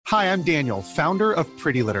Hi, I'm Daniel, founder of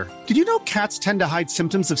Pretty Litter. Did you know cats tend to hide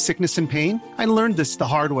symptoms of sickness and pain? I learned this the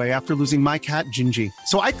hard way after losing my cat, Gingy.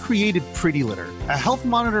 So I created Pretty Litter, a health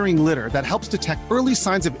monitoring litter that helps detect early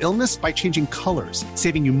signs of illness by changing colors,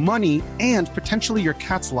 saving you money and potentially your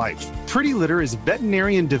cat's life. Pretty Litter is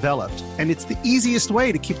veterinarian developed, and it's the easiest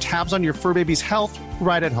way to keep tabs on your fur baby's health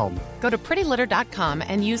right at home. Go to prettylitter.com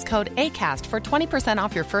and use code ACAST for 20%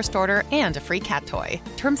 off your first order and a free cat toy.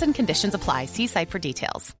 Terms and conditions apply. See site for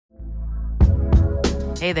details.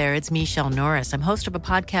 Hey there, it's Michelle Norris. I'm host of a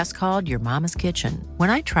podcast called Your Mama's Kitchen.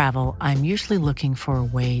 When I travel, I'm usually looking for a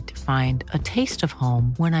way to find a taste of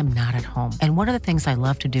home when I'm not at home. And one of the things I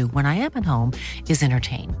love to do when I am at home is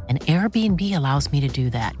entertain. And Airbnb allows me to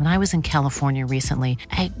do that. When I was in California recently,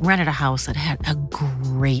 I rented a house that had a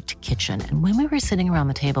great kitchen. And when we were sitting around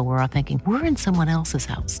the table, we're all thinking, we're in someone else's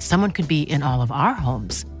house. Someone could be in all of our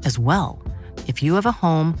homes as well. If you have a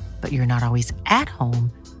home, but you're not always at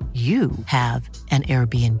home, you have an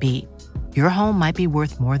Airbnb. Your home might be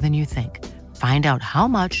worth more than you think. Find out how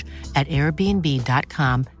much at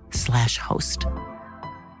airbnb.com/host. And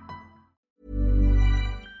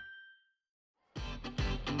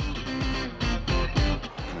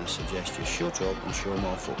I suggest you shut up and show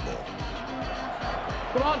more football.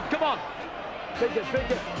 Come on. Bigger.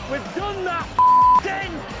 We've done that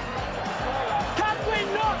thing. Can we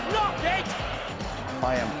not knock it?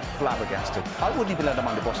 I am flabbergasted. I wouldn't even let him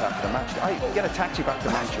on the bus after the match. I get a taxi back to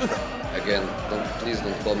Manchester. Again, please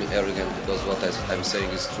don't call me arrogant, because what I'm saying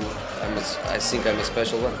is true. I think I'm a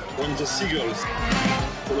special one. When the seagulls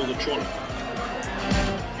follow the trawler,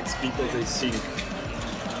 it's because they think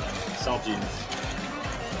sardines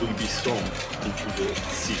will be thrown into the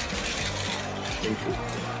sea. Thank you.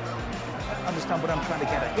 Understand what I'm trying to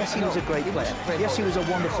get at? Yes, he was a great player. Yes, he was a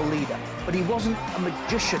wonderful leader. But he wasn't a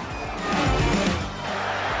magician.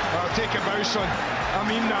 Take a bow, son. I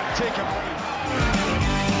mean that. Take a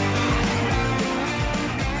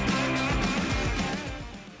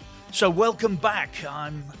bow. So welcome back.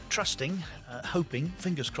 I'm trusting, hoping,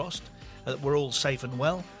 fingers crossed, that we're all safe and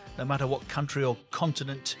well, no matter what country or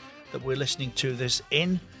continent that we're listening to this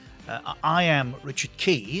in. I am Richard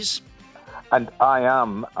Keys. And I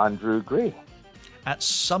am Andrew Gray. At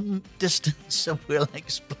some distance, we'll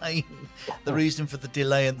explain the reason for the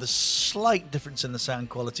delay and the slight difference in the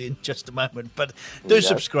sound quality in just a moment. But do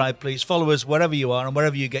subscribe, please. Follow us wherever you are and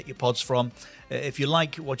wherever you get your pods from. If you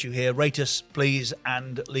like what you hear, rate us, please,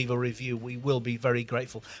 and leave a review. We will be very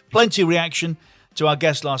grateful. Plenty of reaction to our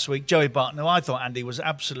guest last week, Joey Barton, who I thought, Andy, was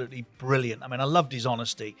absolutely brilliant. I mean, I loved his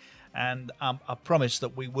honesty, and I promise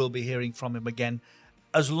that we will be hearing from him again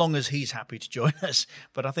as long as he's happy to join us.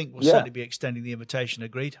 But I think we'll certainly be extending the invitation.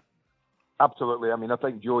 Agreed? Absolutely. I mean, I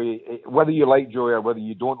think Joey, whether you like Joey or whether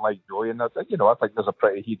you don't like Joey, and I think there's a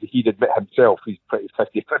pretty, he'd admit himself, he's pretty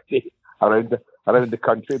 50-50 around the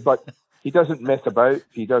country, but he doesn't mess about.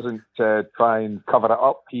 He doesn't try and cover it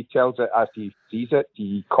up. He tells it as he sees it.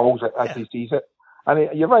 He calls it as he sees it. And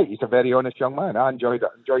you're right, he's a very honest young man. I enjoyed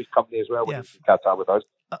his company as well when he sat with us.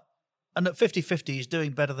 And at 50-50, he's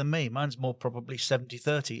doing better than me. Mine's more probably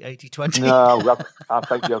 70-30, 80-20. No, I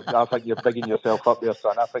think you're bigging yourself up there,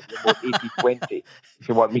 son. I think you're more 80-20, if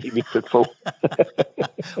you want me to be truthful.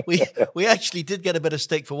 We actually did get a bit of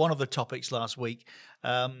stick for one of the topics last week,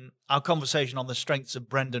 our conversation on the strengths of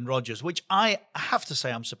Brendan Rodgers, which I have to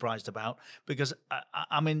say I'm surprised about, because,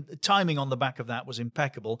 I mean, timing on the back of that was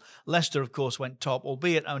impeccable. Leicester, of course, went top,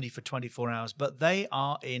 albeit only for 24 hours, but they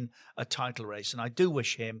are in a title race, and I do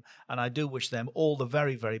wish him and I do wish them all the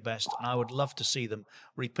very, very best, and I would love to see them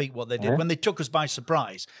repeat what they did when they took us by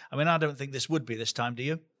surprise. I mean, I don't think this would be this time, do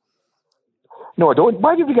you? No, I don't.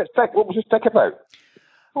 Why did we get sick? What was the stick about?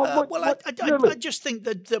 I just think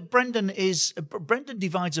that Brendan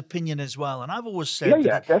divides opinion as well, and I've always said and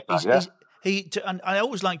I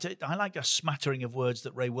always I like a smattering of words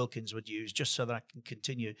that Ray Wilkins would use, just so that I can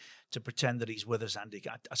continue to pretend that he's with us, Andy.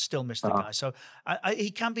 I still miss the guy, so he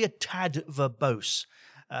can be a tad verbose,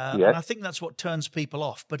 and I think that's what turns people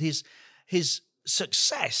off. But his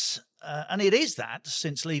success, and it is that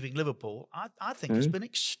since leaving Liverpool, I think has been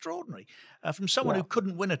extraordinary. From someone who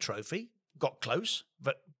couldn't win a trophy, got close,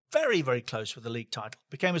 but very, very close with the league title,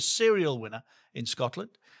 became a serial winner in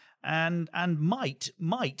Scotland, and might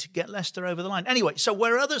get Leicester over the line. Anyway, so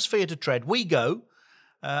where others fear to tread, we go.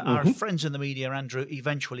 Our friends in the media, Andrew,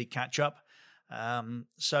 eventually catch up.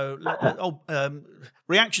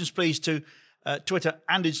 Reactions, please, to Twitter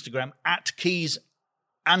and Instagram at Keys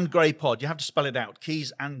and Grey Pod. You have to spell it out,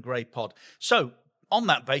 Keys and Grey Pod. So, on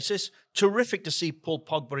that basis, terrific to see Paul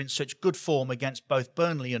Pogba in such good form against both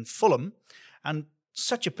Burnley and Fulham, and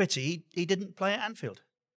such a pity he didn't play at Anfield.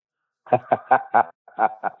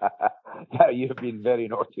 Yeah, you've been very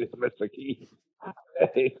naughty, Mr. Key.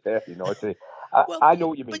 Very naughty. Well, I know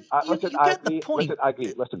what you mean. you get the point. Listen, I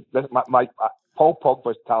agree. Listen, my Paul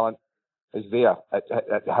Pogba's talent is there. It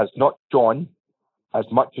has not shone as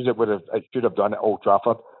much as it should have done at Old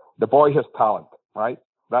Trafford. The boy has talent, right?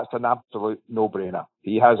 That's an absolute no-brainer.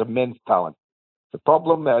 He has immense talent. The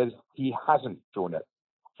problem is he hasn't shown it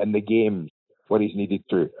in the games where he's needed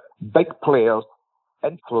to. Big players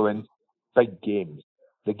influence big games.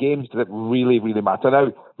 The games that really, really matter.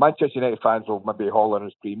 Now, Manchester United fans will maybe holler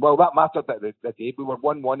and scream, well, that mattered that day. We were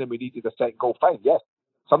 1-1 and we needed a second goal. Fine, yes.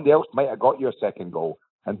 Somebody else might have got you a second goal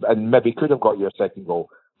and maybe could have got you a second goal.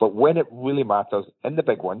 But when it really matters, in the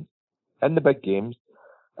big ones, in the big games,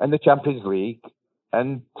 in the Champions League,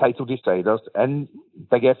 in title deciders, in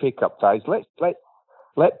big FA Cup ties,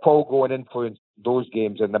 let Paul go and influence those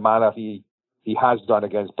games in the manner he has done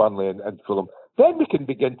against Burnley and Fulham. Then we can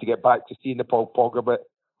begin to get back to seeing the Paul Pogba that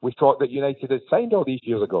we thought that United had signed all these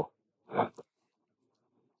years ago.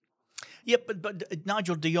 Yeah, but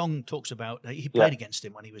Nigel de Jong talks about, he played against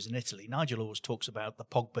him when he was in Italy. Nigel always talks about the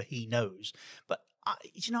Pogba he knows. But,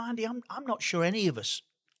 Andy, I'm not sure any of us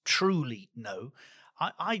truly know.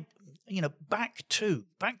 Back to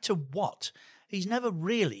what? He's never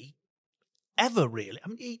really, ever really. I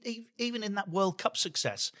mean, even in that World Cup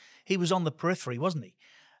success, he was on the periphery, wasn't he?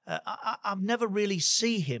 I've never really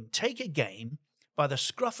seen him take a game by the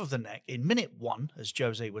scruff of the neck in minute 1, as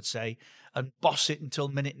Jose would say, and boss it until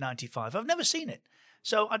minute 95. I've never seen it.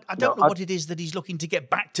 So I don't know what it is that he's looking to get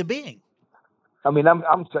back to being. I mean,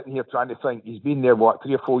 I'm sitting here trying to think. He's been there, 3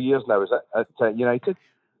 or 4 years now, is it, at United?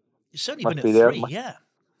 He's certainly been at 3, yeah.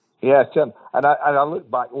 Yeah, and I look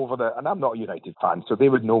back over and I'm not a United fan, so they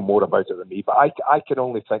would know more about it than me, but I can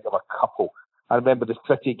only think of a couple. I remember the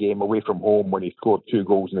City game away from home when he scored 2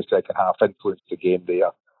 goals in the second half, influenced the game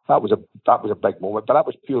there. That was a big moment, but that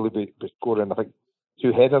was purely by scoring, I think,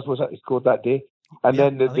 2 headers, was it, he scored that day? And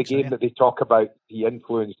then the game that they talk about, he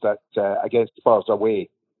influenced that against Spurs away,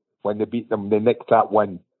 when they beat them, they nicked that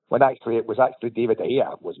win. When it was David De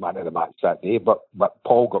Gea was man of the match that day, but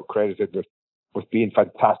Paul got credited with being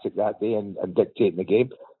fantastic that day and dictating the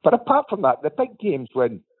game. But apart from that, the big games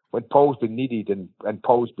when Paul's been needed and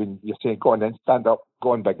Paul's been, you're saying, go on then, stand up,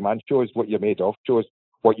 go on, big man, show us what you're made of, show us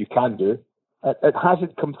what you can do. It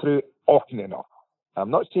hasn't come through often enough.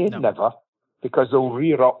 I'm not saying never, because they'll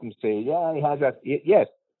rear up and say, yeah, he has yes,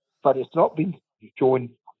 but it's not been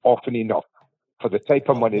shown often enough for the type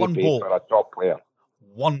of money they pay for a top player.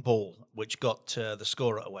 One ball, which got the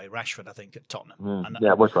scorer away, Rashford, I think, at Tottenham.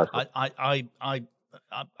 It was Rashford.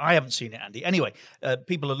 I haven't seen it, Andy. Anyway,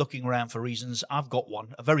 people are looking around for reasons. I've got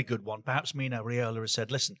one, a very good one. Perhaps Mino Raiola has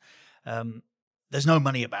said, listen, there's no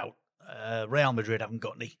money about. Real Madrid haven't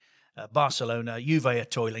got any. Barcelona, Juve are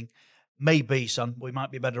toiling. Maybe, son, we might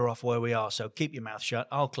be better off where we are. So keep your mouth shut.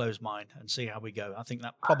 I'll close mine and see how we go. I think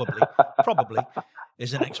that probably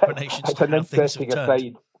is an explanation to how things have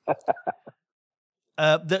turned.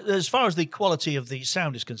 As far as the quality of the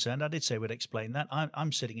sound is concerned, I did say we'd explain that.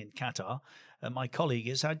 I'm sitting in Qatar. My colleague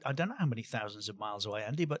is, I don't know how many thousands of miles away,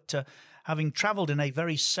 Andy, but having travelled in a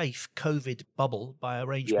very safe COVID bubble by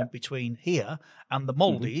arrangement between here and the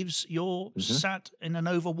Maldives, you're sat in an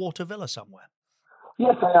overwater villa somewhere.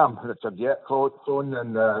 Yes, I am, Richard. Yeah, flown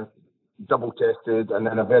and double tested, and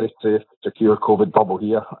in a very safe, secure COVID bubble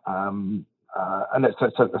here. And it's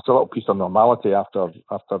a little piece of normality after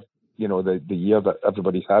the year that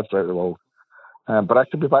everybody's had throughout the world. But I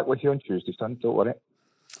should be back with you on Tuesday, son. Don't worry.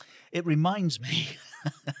 It reminds me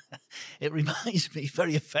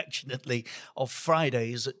very affectionately of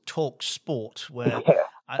Fridays at Talk Sport, where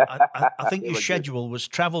I think your schedule was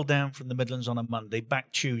travel down from the Midlands on a Monday,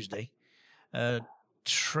 back Tuesday,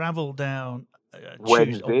 travel down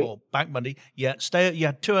Wednesday, or back Monday. Yeah, you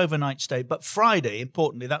had 2 overnight stay, but Friday,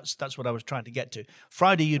 importantly, that's what I was trying to get to.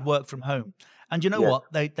 Friday, you'd work from home, and you know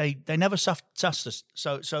what? They never sussed us.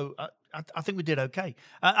 So I think we did okay.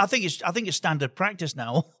 I think it's standard practice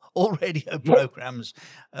now. All radio programs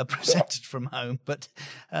presented from home, but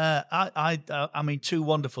I mean, 2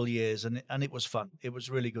 wonderful years, and it was fun. It was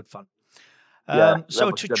really good fun.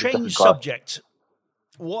 So to change subject,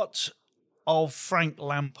 what of Frank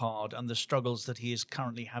Lampard and the struggles that he is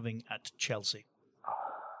currently having at Chelsea?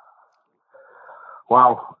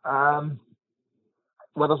 Wow.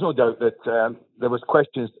 Well, there's no doubt that there was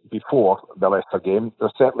questions before the Leicester game.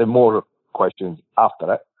 There's certainly more questions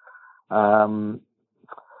after it.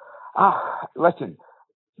 Listen,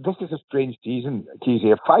 this is a strange season,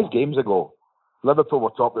 Keezy. 5 games ago, Liverpool were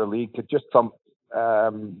top of the league, had just thumped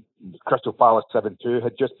Crystal Palace 7-2,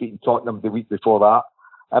 had just beaten Tottenham the week before that.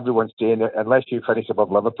 everyone's saying that unless you finish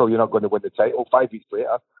above Liverpool, you're not going to win the title. 5 weeks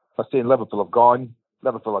later, they're saying Liverpool have gone,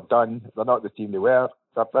 Liverpool are done, they're not the team they were.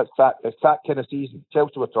 It's that kind of season.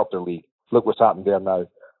 Chelsea were top of the league. Look what's happened there now.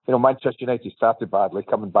 Manchester United started badly,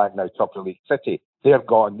 coming back now top of the league. City, they're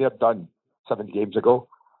gone, they're done 7 games ago.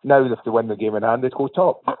 Now if they win the game in hand, they go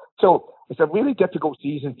top. So it's a really difficult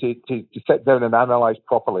season to sit down and analyse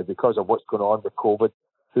properly because of what's going on with COVID,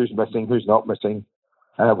 who's missing, who's not missing.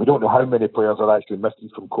 We don't know how many players are actually missing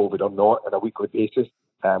from COVID or not on a weekly basis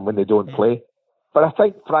when they don't play. But I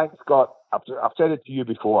think Frank's got, I've said it to you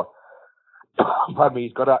before, pardon me,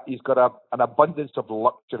 he's got an abundance of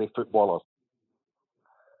luxury footballers.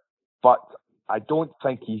 But I don't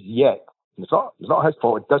think he's yet, it's not his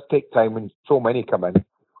fault, it does take time when so many come in.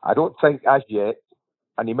 I don't think as yet,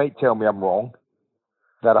 and he might tell me I'm wrong,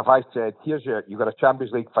 that if I said, you've got a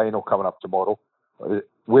Champions League final coming up tomorrow,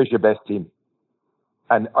 where's your best team?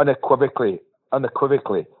 And unequivocally,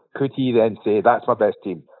 could he then say, that's my best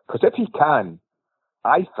team? Because if he can,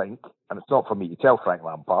 I think, and it's not for me to tell Frank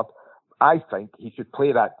Lampard, I think he should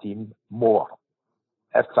play that team more,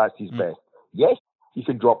 if that's his best. Yes, you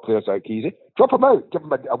can drop players out easy. Drop them out, give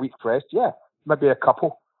them a week's rest, yeah, maybe a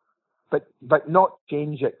couple. But not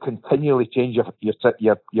change it, continually change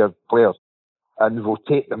your players and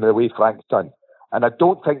rotate them the way Frank's done. And I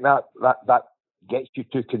don't think that gets you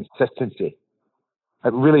to consistency.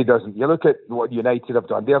 It really doesn't. You look at what United have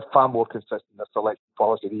done. They're far more consistent in their selection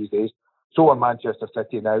policy these days. So are Manchester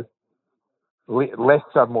City now.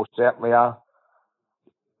 Leicester most certainly are.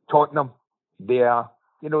 Tottenham, they are.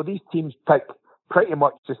 These teams pick pretty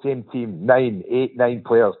much the same team, 9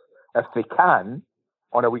 players, if they can,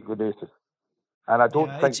 on a weekly basis. And I don't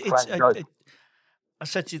think Frank does. I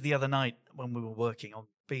said to you the other night when we were working on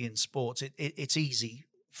beIN Sports, it's easy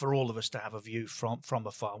for all of us to have a view from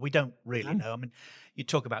afar. We don't really know. I mean, you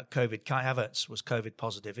talk about COVID. Kai Havertz was COVID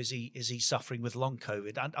positive. Is he suffering with long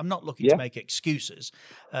COVID? I'm not looking to make excuses,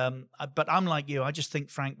 but I'm like you. I just think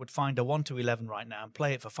Frank would find a 1-11 right now and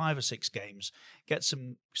play it for 5 or 6 games, get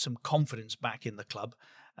some confidence back in the club.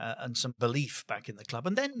 And some belief back in the club,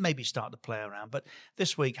 and then maybe start to play around. But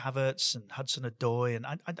this week, Havertz and Hudson-Odoi, and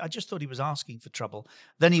I just thought he was asking for trouble.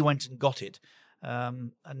 Then he went and got it,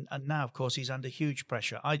 and now, of course, he's under huge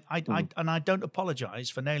pressure. And I don't apologise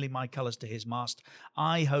for nailing my colours to his mast.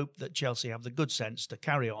 I hope that Chelsea have the good sense to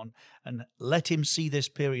carry on and let him see this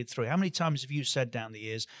period through. How many times have you said down the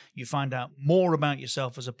years you find out more about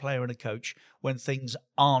yourself as a player and a coach when things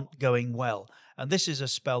aren't going well? And this is a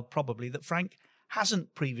spell probably that Frank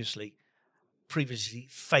hasn't previously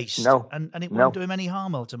faced, and it won't do him any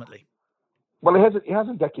harm ultimately. Well, he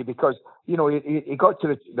hasn't, Dickie, because he got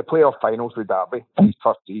to the playoff finals with Derby in his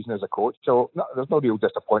first season as a coach, so there's no real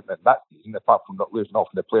disappointment in that season apart from not losing off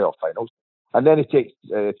in the playoff finals. And then he takes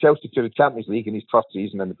Chelsea to the Champions League in his first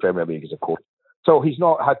season in the Premier League as a coach. So he's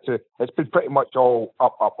not had to. It's been pretty much all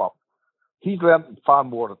up. He's learned far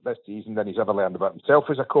more this season than he's ever learned about himself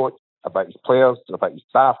as a coach, about his players, about his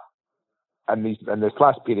staff. And this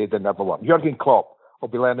last period than ever one. Jurgen Klopp will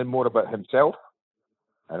be learning more about himself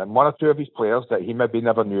and then 1 or 2 of his players that he maybe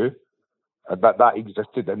never knew that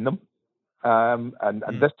existed in them. And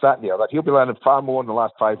this, that, and the other. He'll be learning far more in the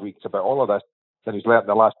last 5 weeks about all of this than he's learned in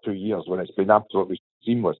the last 2 years when it's been absolutely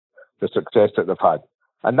seamless, the success that they've had.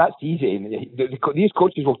 And that's easy. And these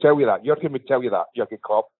coaches will tell you that. Jurgen would tell you that, Jurgen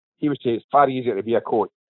Klopp. He would say it's far easier to be a coach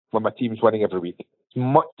when my team's winning every week. It's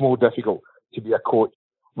much more difficult to be a coach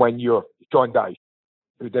when you're Sean Dyche,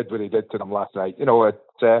 who did what he did to them last night.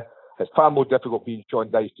 It's far more difficult being Sean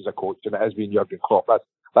Dyche as a coach than it is being Jurgen Klopp.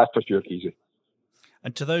 That's for sure, Keezy.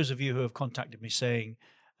 And to those of you who have contacted me saying,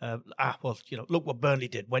 look what Burnley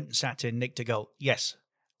did, went and sat in, nicked a goal. Yes,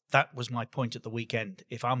 that was my point at the weekend.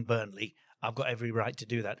 If I'm Burnley, I've got every right to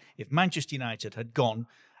do that. If Manchester United had gone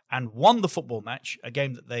and won the football match, a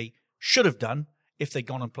game that they should have done, if they'd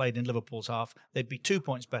gone and played in Liverpool's half, they'd be 2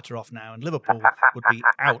 points better off now, and Liverpool would be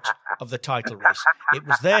out of the title race. It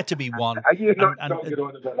was there to be won. Are you not talking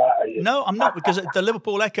on about that, are you? No, I'm not, because the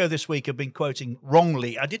Liverpool Echo this week have been quoting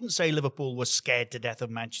wrongly. I didn't say Liverpool was scared to death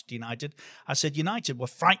of Manchester United. I said United were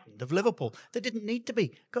frightened of Liverpool. They didn't need to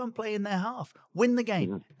be. Go and play in their half. Win the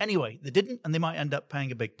game. Anyway, they didn't, and they might end up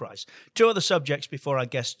paying a big price. 2 other subjects before our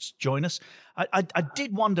guests join us. I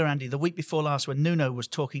did wonder, Andy, the week before last when Nuno was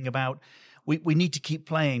talking about we need to keep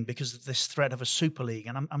playing because of this threat of a Super League.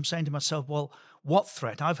 And I'm saying to myself, well, what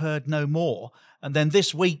threat? I've heard no more. And then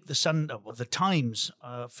this week, the Times,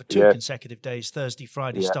 for 2 consecutive days, Thursday,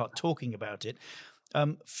 Friday, start talking about it.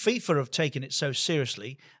 FIFA have taken it so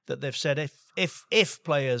seriously that they've said if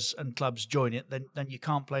players and clubs join it, then you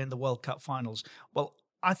can't play in the World Cup finals. Well,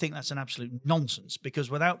 I think that's an absolute nonsense, because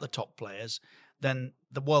without the top players, then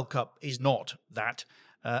the World Cup is not that.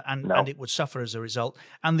 And it would suffer as a result.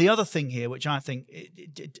 And the other thing here, which I think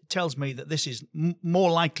it tells me that this is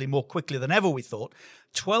more likely, more quickly than ever we thought,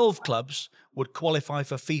 12 clubs would qualify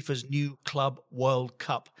for FIFA's new Club World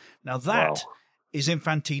Cup. Now that is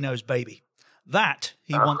Infantino's baby. That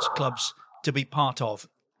he wants clubs to be part of.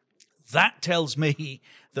 That tells me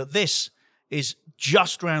that this is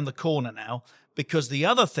just round the corner now, because the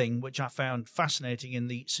other thing which I found fascinating in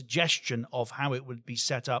the suggestion of how it would be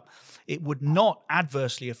set up, it would not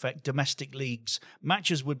adversely affect domestic leagues.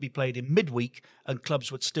 Matches would be played in midweek and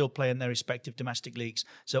clubs would still play in their respective domestic leagues.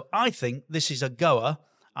 So I think this is a goer.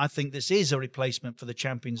 I think this is a replacement for the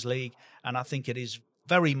Champions League, and I think it is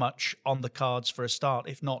very much on the cards for a start,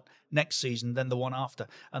 if not next season, then the one after.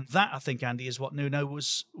 And that, I think, Andy, is what Nuno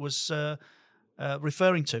was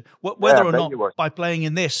referring to. Whether or not by playing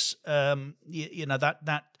in this,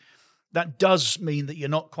 that does mean that you're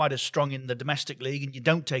not quite as strong in the domestic league and you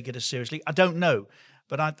don't take it as seriously. I don't know,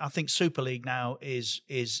 but I think Super League now is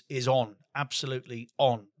on, absolutely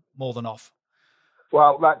on, more than off.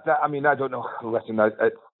 Well, I mean, I don't know. Listen,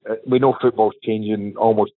 we know football's changing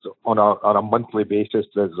almost on a monthly basis.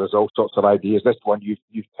 There's all sorts of ideas. This one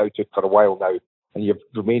you've touted for a while now, and you've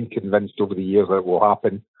remained convinced over the years that it will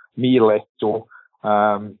happen. Me less so.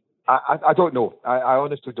 I don't know. I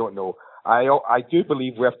honestly don't know. I do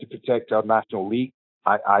believe we have to protect our national league.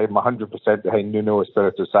 I am 100% behind Nuno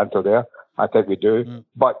Espirito Santo there. I think we do.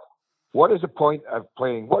 But what is the point of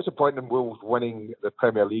playing? What's the point in Wolves winning the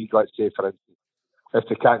Premier League, let's say, for instance, if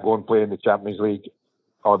they can't go and play in the Champions League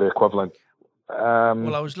or the equivalent?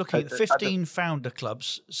 Well, I was looking at 15 founder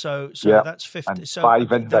clubs, so that's 50. And so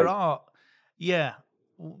 5 in there are,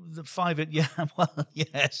 the 5. Well,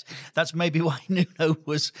 yes, that's maybe why Nuno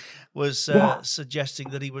was suggesting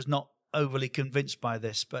that he was not overly convinced by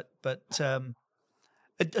this. But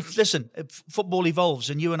listen, football evolves,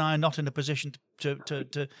 and you and I are not in a position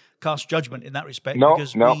to cast judgment in that respect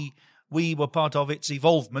because we were part of its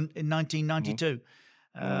evolvement in 1992.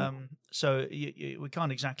 So we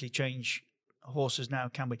can't exactly change horses now,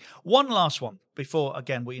 can we? One last one before,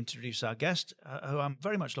 again, we introduce our guest, who I'm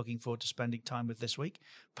very much looking forward to spending time with this week.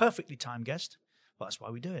 Perfectly timed guest. Well, that's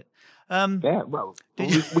why we do it.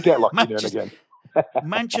 We get lucky now and again.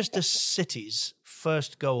 Manchester City's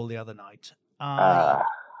first goal the other night, I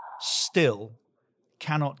still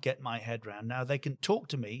cannot get my head round. Now, they can talk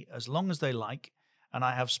to me as long as they like, and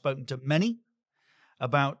I have spoken to many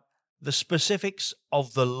about the specifics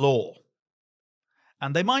of the law.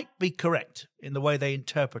 And they might be correct in the way they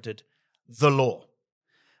interpreted the law,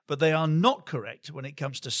 but they are not correct when it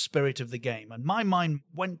comes to spirit of the game. And my mind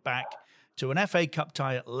went back to an FA Cup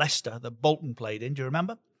tie at Leicester that Bolton played in. Do you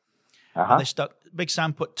remember? And they stuck. Big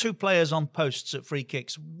Sam put 2 players on posts at free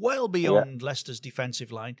kicks well beyond Leicester's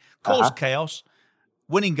defensive line, caused chaos.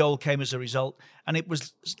 Winning goal came as a result, and it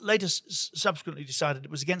was later subsequently decided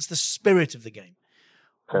it was against the spirit of the game.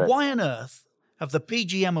 Correct. Why on earth have the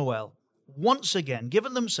PGMOL once again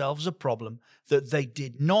given themselves a problem that they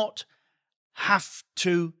did not have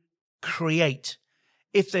to create?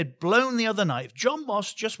 If they'd blown the other night, if John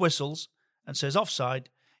Moss just whistles and says offside,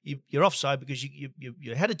 you're offside because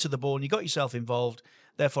you're headed to the ball and you got yourself involved,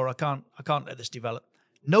 therefore I can't let this develop.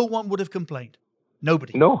 No one would have complained.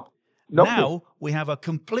 Nobody. No. Now we have a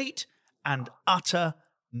complete and utter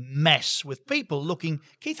mess with people looking,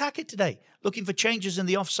 Keith Hackett today, looking for changes in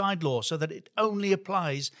the offside law so that it only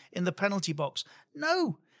applies in the penalty box.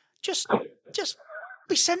 No, just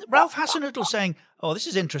be sent. Ralph Hasenhüttl saying, "Oh, this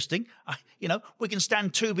is interesting. We can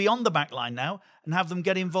stand 2 beyond the back line now and have them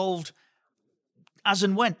get involved as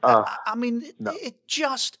and when." It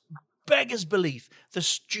just beggars belief. The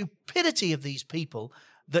stupidity of these people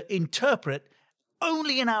that interpret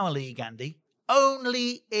only in our league, Andy,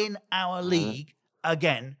 only in our league.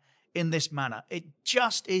 Again, in this manner. It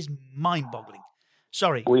just is mind-boggling.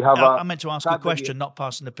 Sorry, I meant to ask a question, not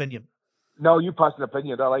pass an opinion. No, you pass an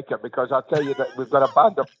opinion. I like it because I'll tell you that we've got a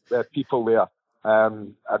band of people there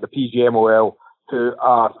at the PGMOL who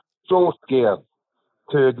are so scared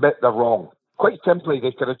to admit they're wrong. Quite simply,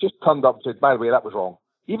 they could have just turned up and said, by the way, that was wrong.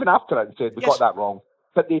 Even after it and said, we got that wrong.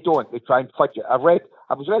 But they don't. They try and fudge it. I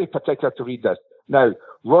was very particular to read this. Now,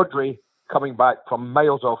 Rodri coming back from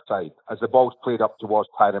miles offside as the ball's played up towards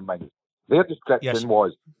Tyrone Mings. Their description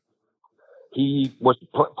was he was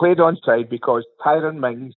played onside because Tyrone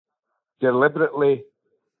Mings deliberately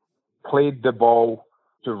played the ball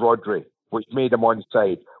to Rodri, which made him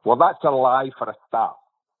onside. Well, that's a lie for a start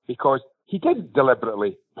because he didn't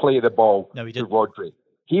deliberately play the ball to Rodri.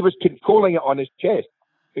 He was controlling it on his chest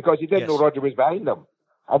because he didn't know Rodri was behind him.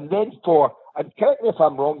 And then and correct me if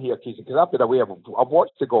I'm wrong here, Casey, because I've been away, I've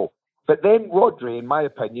watched the goal. But then Rodri, in my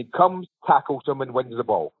opinion, comes, tackles him and wins the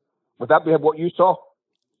ball. Would that be what you saw?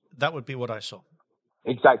 That would be what I saw.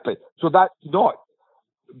 Exactly. So that's not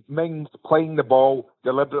Mings playing the ball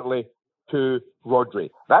deliberately to Rodri.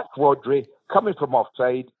 That's Rodri coming from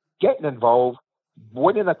offside, getting involved,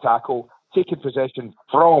 winning a tackle, taking possession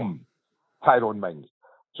from Tyrone Mings.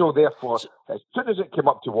 So therefore, as soon as it came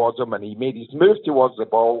up towards him and he made his move towards the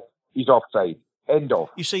ball, he's offside. End of.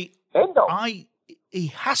 You see, End of. He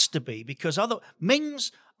has to be, because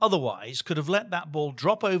Mings otherwise could have let that ball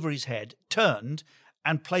drop over his head, turned,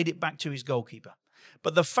 and played it back to his goalkeeper.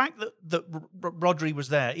 But the fact that Rodri was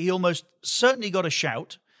there, he almost certainly got a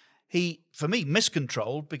shout. He, for me,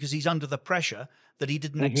 miscontrolled because he's under the pressure that he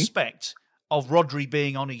didn't expect of Rodri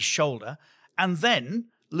being on his shoulder, and then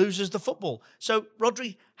loses the football. So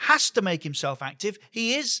Rodri has to make himself active.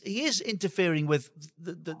 He is interfering with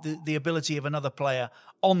the ability of another player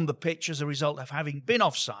on the pitch as a result of having been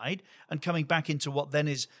offside and coming back into what then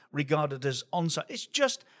is regarded as onside. It's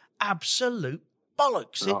just absolute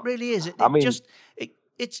bollocks. It really is.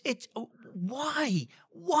 Why?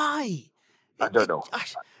 I don't know.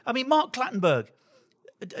 I mean, Mark Clattenburg,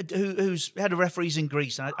 who's head of referees in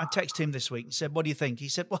Greece, and I texted him this week and said, what do you think? He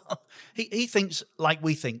said, well, he thinks like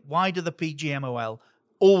we think. Why do the PGMOL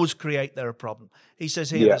always create their problem? He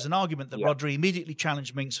says here there's an argument that Rodri immediately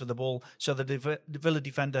challenged Mings for the ball so the Villa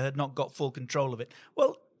defender had not got full control of it.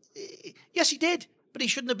 Well, yes, he did, but he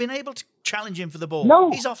shouldn't have been able to challenge him for the ball.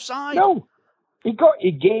 No. He's offside. No.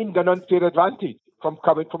 He gained an unfair advantage from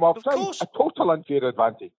coming from offside. A total unfair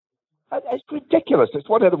advantage. It's ridiculous. It's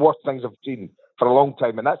one of the worst things I've seen for a long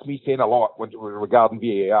time, and that's me saying a lot regarding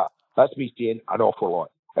VAR. That's me saying an awful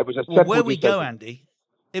lot. It was a simple where we decision. go, Andy,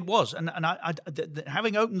 it was. And I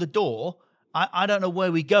having opened the door, I don't know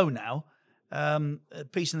where we go now. A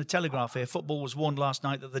piece in the Telegraph here, Football was warned last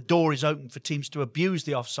night that the door is open for teams to abuse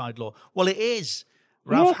the offside law. Well, it is.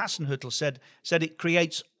 Ralph Hasenhüttl said it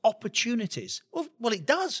creates opportunities. Well, it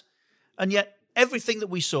does. And yet everything that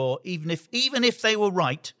we saw, even if they were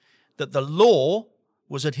right, that the law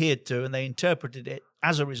was adhered to and they interpreted it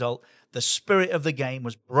as a result, the spirit of the game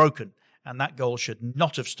was broken and that goal should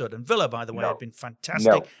not have stood. And Villa, by the way, had been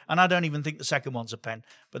fantastic. And I don't even think the second one's a pen,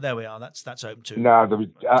 but there we are. That's open to. No,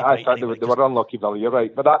 I thought they were unlucky, Villa. You're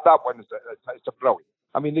right. But that one is a brilliant.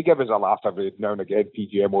 I mean, they give us a laugh every now and again,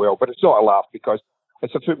 PGMOL, but it's not a laugh because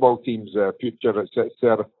it's a football team's future. It's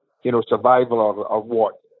their survival or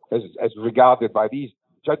what is regarded by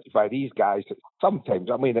judged by these guys. Sometimes,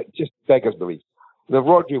 I mean, it just beggars belief. The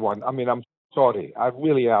Rodri one, I mean, I'm sorry. I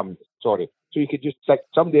really am sorry. So you could just stick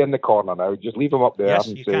somebody in the corner now, just leave them up there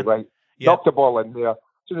and say, right, knock the ball in there. As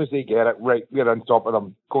soon as they get it, right, we're on top of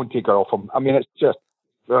them. Go and take it off them. I mean, it's just...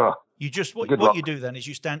 You just what you do then is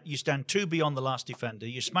you stand two beyond the last defender.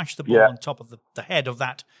 You smash the ball on top of the head of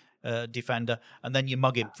that defender, and then you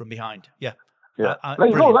mug him from behind. Yeah. By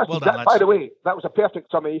the way, that was a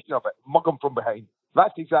perfect summation of it. Mug him from behind.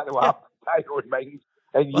 That's exactly what happened. Tyrone Mings,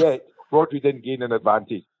 and yet Rodri didn't gain an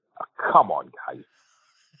advantage. Oh, come on, guys.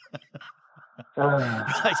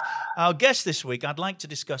 Right. Our guest this week, I'd like to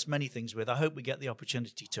discuss many things with. I hope we get the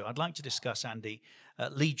opportunity to. I'd like to discuss, Andy,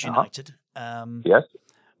 Leeds United. Yes.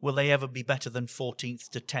 Will they ever be better than 14th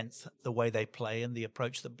to 10th, the way they play and the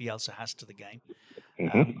approach that Bielsa has to the game?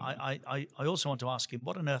 I also want to ask him,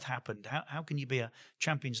 what on earth happened? How can you be a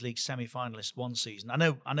Champions League semi-finalist one season? I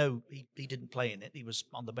know he didn't play in it. He was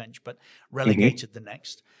on the bench, but relegated the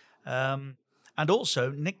next. And also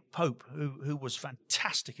Nick Pope, who was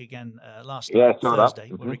fantastic again last night,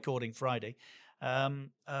 Thursday. We're recording Friday.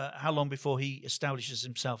 How long before he establishes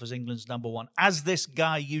himself as England's number one, as this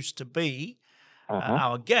guy used to be?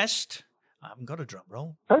 Our guest, I haven't got a drum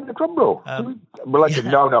roll. The drum roll?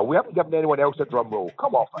 No, we haven't given anyone else a drum roll.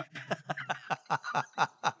 Come on, man.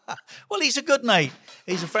 Well, he's a good mate.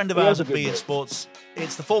 He's a friend of ours at beIN Sports.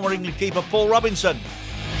 It's the former England keeper, Paul Robinson.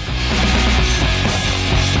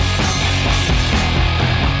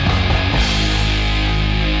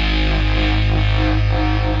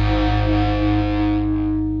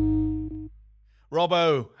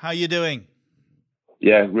 Robbo, how you doing?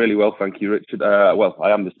 Yeah, really well, thank you, Richard. Well, I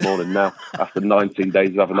am this morning now, after 19 days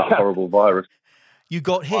of having that horrible virus. You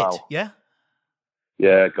got hit, yeah?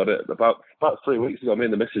 Yeah, got it about 3 weeks ago. Me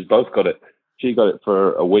and the missus both got it. She got it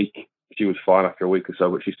for a week. She was fine after a week or so,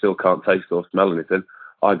 but she still can't taste or smell anything.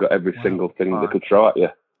 I got every single thing they could throw at you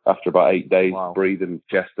after about 8 days, breathing,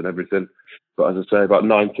 chest and everything. But as I say, about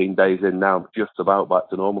 19 days in now, just about back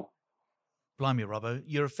to normal. Blimey, Robbo,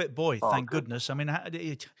 you're a fit boy, thank goodness. I mean,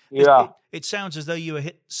 it sounds as though you were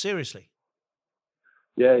hit seriously.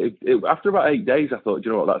 Yeah, after about 8 days, I thought,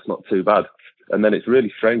 you know what, that's not too bad. And then it's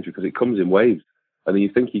really strange because it comes in waves. And then you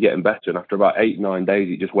think you're getting better, and after about 8-9 days,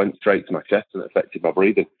 it just went straight to my chest and it affected my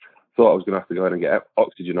breathing. Thought I was going to have to go in and get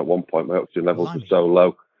oxygen at one point. My oxygen levels were so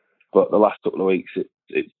low. But the last couple of weeks,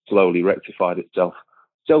 it slowly rectified itself.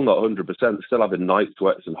 Still not 100%. Still having night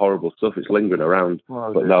sweats and horrible stuff. It's lingering around.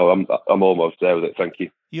 Oh, but no, I'm almost there with it. Thank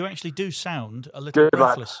you. You actually do sound a little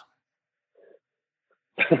breathless.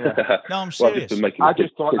 Yeah. No, I'm serious. I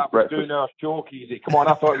just thought that was doing our show easy. Come on,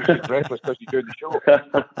 I thought you were breathless because you're doing the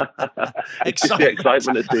show. It's just the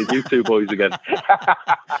excitement of seeing you two boys again.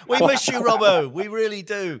 We miss you, Robbo. We really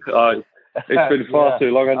do. It's been far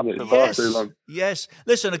too long, hasn't it? Far too long. Yes.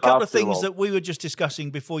 Listen, a couple of things that we were just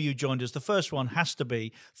discussing before you joined us. The first one has to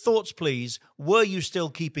be, thoughts please, were you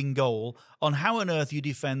still keeping goal on how on earth you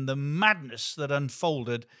defend the madness that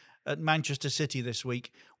unfolded at Manchester City this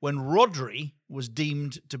week when Rodri was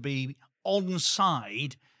deemed to be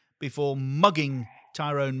onside before mugging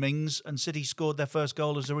Tyrone Mings and City scored their first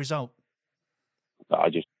goal as a result? I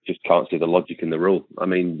just can't see the logic in the rule. I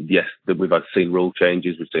mean, yes, we've seen rule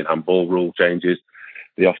changes. We've seen handball rule changes.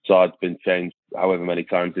 The offside's been changed however many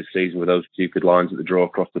times this season with those stupid lines that they draw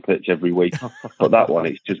across the pitch every week. But that one,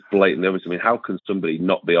 it's just blatantly obvious. I mean, how can somebody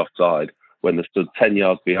not be offside when they're stood 10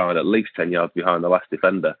 yards behind, at least 10 yards behind the last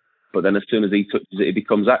defender? But then as soon as he touches it, he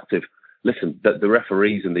becomes active. Listen, the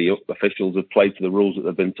referees and the officials have played to the rules that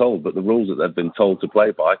they've been told, but the rules that they've been told to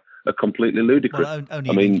play by are completely ludicrous. Well,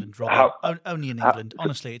 only in England, Robert. Only in England.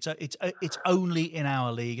 Honestly, it's only in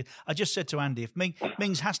our league. I just said to Andy, if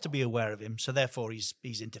Mings has to be aware of him, so therefore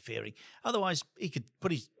he's interfering. Otherwise, he could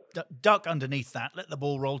put his duck underneath that, let the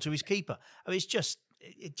ball roll to his keeper. I mean,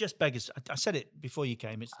 it just beggars. I said it before you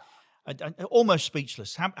came. It's almost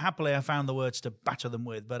speechless. Happily, I found the words to batter them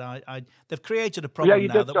with, but they've created a problem. Yeah, you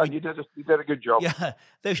now did, John. You did a good job. Yeah,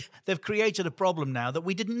 they've created a problem now that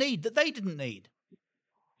we didn't need, that they didn't need.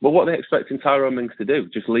 Well, what are they expecting Tyrone Mings to do?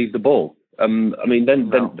 Just leave the ball? I mean,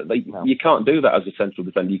 you can't do that as a central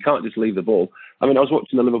defender. You can't just leave the ball. I mean, I was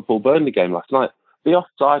watching the Liverpool-Burnley game last night. Be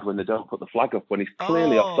offside when they don't put the flag up, when he's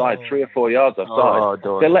clearly offside, 3 or 4 yards offside.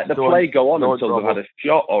 They let the play go on until they've had a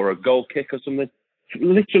shot or a goal kick or something.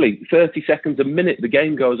 Literally 30 seconds, a minute, the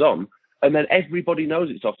game goes on, and then everybody knows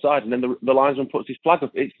it's offside, and then the linesman puts his flag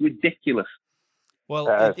up. It's ridiculous.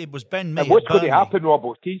 Well, it was Ben Mee. And what's going to happen,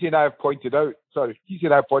 Robbo? Keezy and I have pointed out,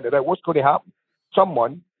 what's going to happen?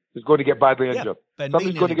 Someone is going to get badly injured.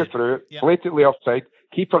 Somebody's going to get through it, blatantly offside.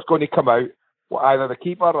 Keeper's going to come out. Well, either the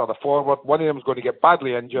keeper or the forward, one of them is going to get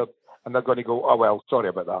badly injured, and they're going to go, oh, well, sorry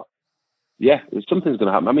about that. Yeah, something's going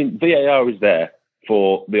to happen. I mean, VAR is there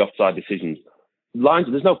for the offside decisions.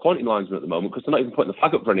 There's no point in linesmen at the moment because they're not even putting the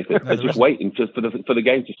flag up for anything. They're just waiting for the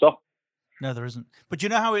game to stop. No, there isn't. But you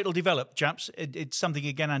know how it'll develop, chaps? It's something,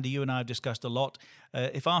 again, Andy, you and I have discussed a lot.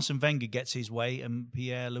 If Arsene Wenger gets his way and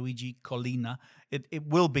Pierluigi Collina, it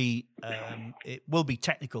will be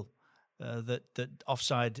technical. That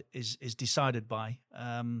offside is decided by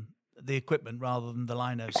the equipment rather than the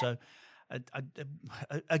lino. So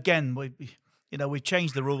again, we've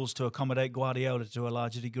changed the rules to accommodate Guardiola to a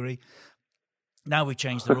larger degree. Now we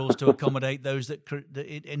changed the rules to accommodate those that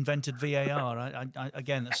invented VAR.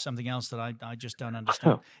 Again, that's something else that I just don't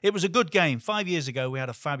understand. It was a good game. 5 years ago, we had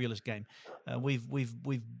a fabulous game. We've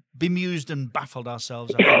bemused and baffled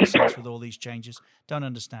ourselves, I think, since with all these changes. Don't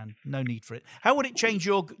understand. No need for it. How would it change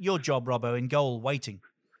your job, Robbo, in goal waiting?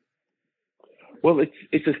 Well,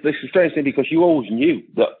 it's a strange thing because you always knew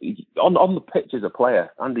that on the pitch as a player,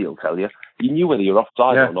 Andy will tell you, you knew whether you're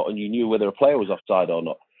offside or not, and you knew whether a player was offside or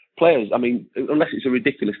not. Players, I mean, unless it's a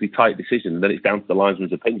ridiculously tight decision, then it's down to the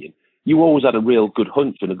linesman's opinion. You always had a real good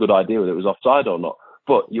hunch and a good idea whether it was offside or not,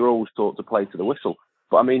 but you're always taught to play to the whistle.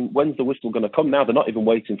 But I mean, when's the whistle going to come now? They're not even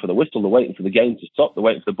waiting for the whistle. They're waiting for the game to stop. They're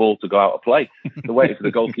waiting for the ball to go out of play. They're waiting for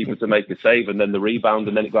the goalkeeper to make a save and then the rebound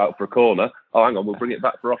and then it go out for a corner. Oh, hang on, we'll bring it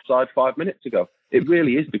back for offside 5 minutes ago. It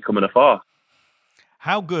really is becoming a farce.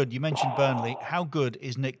 How good, you mentioned Burnley, how good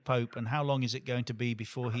is Nick Pope and how long is it going to be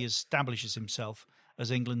before he establishes himself as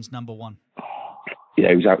England's number one? Yeah,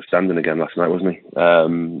 he was outstanding again last night, wasn't he?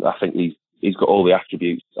 I think he's got all the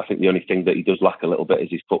attributes. I think the only thing that he does lack a little bit is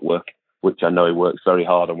his footwork, which I know he works very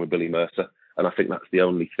hard on with Billy Mercer. And I think that's the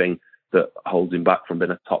only thing that holds him back from being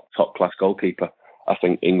a top class goalkeeper. I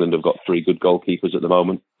think England have got 3 good goalkeepers at the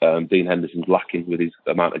moment. Dean Henderson's lacking with his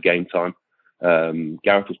amount of game time.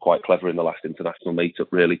 Gareth was quite clever in the last international meetup,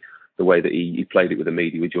 really. The way that he played it with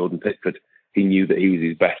Amidi, with Jordan Pickford. He knew that he was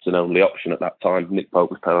his best and only option at that time. Nick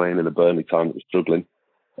Pope was playing in the Burnley time that was struggling.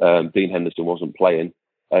 Dean Henderson wasn't playing.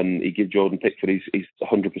 And he gave Jordan Pickford his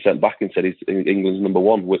 100% back and said he's England's number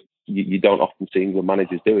one, which you don't often see England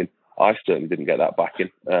managers doing. I certainly didn't get that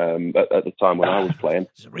backing at the time when I was playing.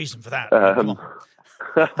 There's a reason for that.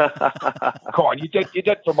 Come on, you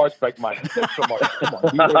did so much, big man. You did so much. Come on.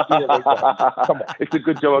 Come on. It's a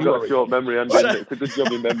good job I've got a short memory, and it's a good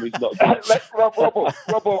job your memory's not good.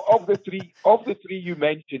 Robbo, of the three you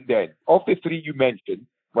mentioned,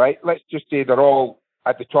 right? Let's just say they're all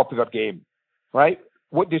at the top of their game, right?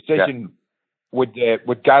 What decision would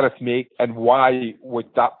Gareth make, and why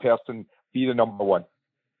would that person be the number one?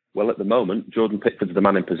 Well, at the moment, Jordan Pickford's the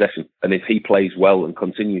man in possession, and if he plays well and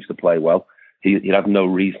continues to play well, he'd have no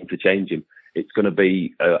reason to change him. It's going to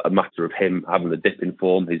be a matter of him having the dip in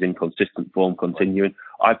form, his inconsistent form continuing.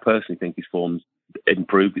 I personally think his form's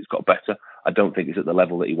improved, it's got better. I don't think it's at the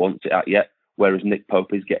level that he wants it at yet, whereas Nick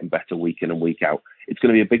Pope is getting better week in and week out. It's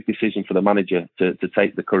going to be a big decision for the manager to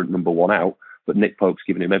take the current number one out, but Nick Pope's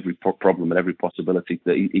given him every problem and every possibility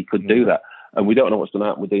that he could do that. And we don't know what's going to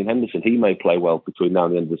happen with Dean Henderson. He may play well between now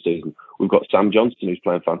and the end of the season. We've got Sam Johnson, who's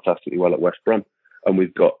playing fantastically well at West Brom. And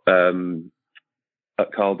we've got Carl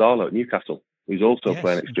Darlow at Newcastle, who's also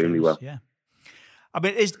playing extremely well. Yeah. I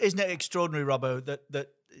mean, isn't it extraordinary, Robbo, that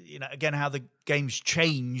again, how the game's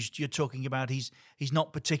changed? You're talking about he's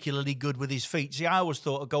not particularly good with his feet. See, I always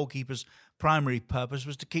thought a goalkeeper's primary purpose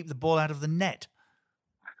was to keep the ball out of the net.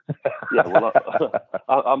 Yeah, well,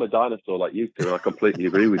 I'm a dinosaur like you two, and I completely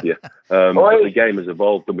agree with you. The game has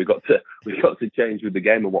evolved, and we've got to change with the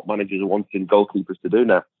game and what managers are wanting goalkeepers to do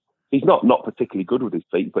now. He's not particularly good with his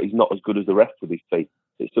feet, but he's not as good as the rest with his feet.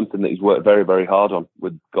 It's something that he's worked very, very hard on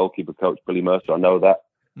with goalkeeper coach Billy Mercer. I know that.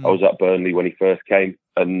 I was at Burnley when he first came,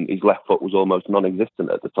 and his left foot was almost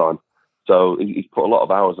non-existent at the time. So he's put a lot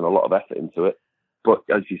of hours and a lot of effort into it. But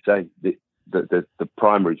as you say, the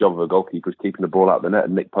primary job of a goalkeeper is keeping the ball out of the net,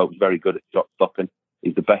 and Nick Pope's very good at shot stopping.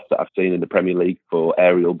 He's the best that I've seen in the Premier League for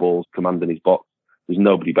aerial balls, commanding his box. There's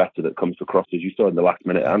nobody better that comes for crosses. You saw in the last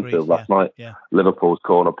minute at Anfield last night. Yeah. Liverpool's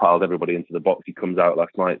corner piled everybody into the box. He comes out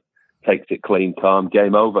last night, takes it clean, calm,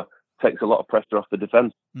 game over. Takes a lot of pressure off the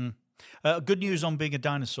defence. Good news on being a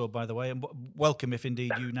dinosaur, by the way, and welcome if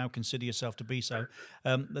indeed you now consider yourself to be so.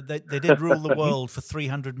 They did rule the world for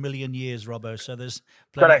 300 million years, Robbo, so there's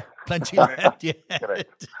plenty left. Yeah.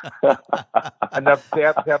 Correct. And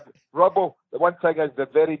they're, Robbo, the one thing is they're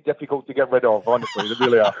very difficult to get rid of, honestly, they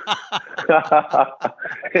really are.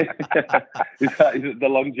 Is it the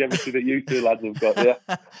longevity that you two lads have got,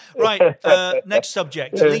 yeah? Right, next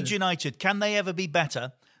subject, Leeds United. Can they ever be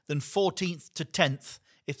better than 14th to 10th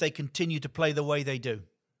if they continue to play the way they do?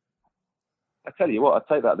 I tell you what,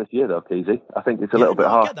 I'd take that this year though, Keezy. I think it's a little bit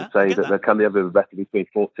harsh to say that they can ever be better between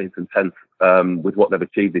 14th and 10th with what they've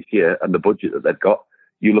achieved this year and the budget that they've got.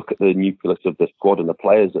 You look at the nucleus of the squad and the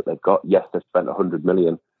players that they've got. Yes, they've spent 100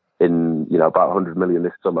 million in, about 100 million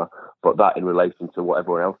this summer, but that in relation to what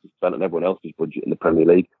everyone else has spent on everyone else's budget in the Premier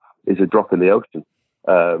League is a drop in the ocean.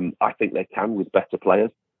 I think they can with better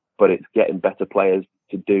players, but it's getting better players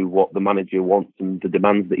to do what the manager wants and the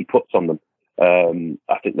demands that he puts on them.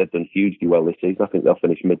 I think they've done hugely well this season. I think they'll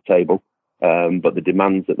finish mid-table. But the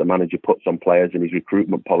demands that the manager puts on players and his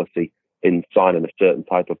recruitment policy in signing a certain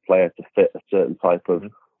type of player to fit a certain type of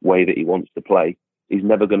way that he wants to play is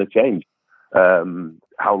never going to change.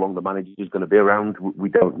 How long the manager is going to be around, we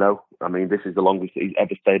don't know. I mean, this is the longest he's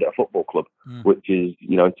ever stayed at a football club, which is,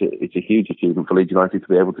 it's a huge achievement for Leeds United to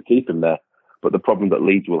be able to keep him there. But the problem that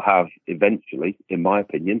Leeds will have eventually, in my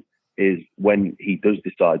opinion, is when he does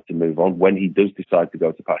decide to move on, when he does decide to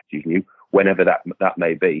go to pastures new, whenever that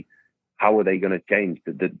may be, how are they going to change?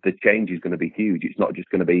 The change is going to be huge. It's not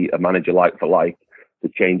just going to be a manager like for like. The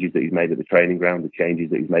changes that he's made at the training ground, the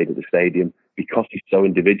changes that he's made at the stadium, because he's so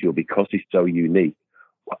individual, because he's so unique.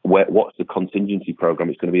 What's the contingency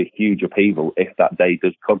program? It's going to be a huge upheaval if that day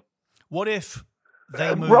does come. What if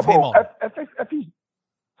they move him on? If he's...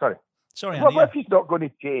 Sorry, Andy. Well, if he's not going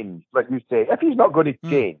to change, like you say, if he's not going to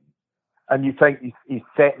change, and you think he's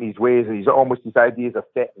set in his ways, and his ideas are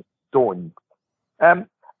set in stone,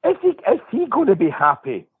 is he going to be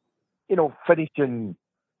happy, finishing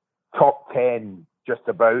top 10 just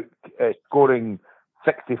about, scoring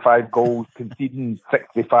 65 goals, conceding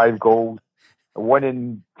 65 goals,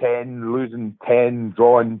 winning 10, losing 10,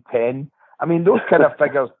 drawing 10? I mean, those kind of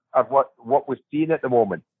figures are what we're seeing at the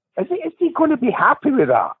moment. Is he going to be happy with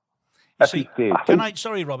that? See,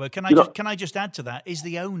 Robbo, can I just add to that? Is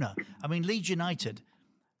the owner? I mean, Leeds United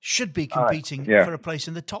should be competing for a place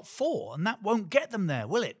in the top 4, and that won't get them there,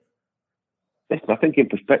 will it? Listen, I think in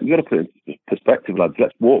perspective, you've got to put it in perspective, lads.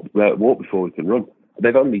 Let's walk before we can run.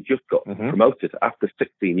 They've only just got promoted after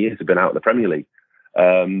 16 years of being out of the Premier League,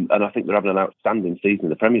 and I think they're having an outstanding season in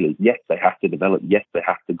the Premier League. Yes, they have to develop. Yes, they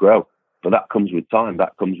have to grow, but that comes with time.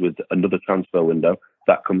 That comes with another transfer window.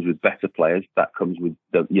 That comes with better players. That comes with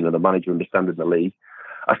the manager understanding the league.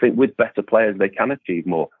 I think with better players, they can achieve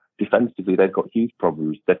more. Defensively, they've got huge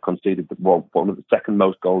problems. They've conceded one of the second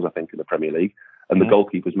most goals, I think, in the Premier League, and the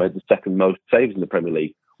goalkeeper's made the second most saves in the Premier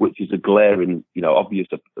League, which is a glaring, obvious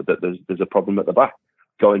that there's a problem at the back.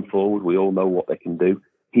 Going forward, we all know what they can do.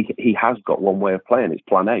 He has got one way of playing. It's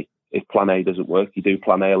Plan A. If Plan A doesn't work, you do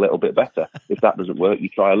Plan A a little bit better. If that doesn't work, you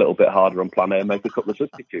try a little bit harder on Plan A and make a couple of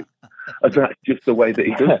substitutes. And that's just the way that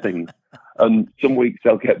he does things. And some weeks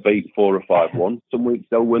they'll get beat 4 or 5-1. Some weeks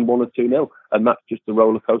they'll win 1 or 2-0. And that's just the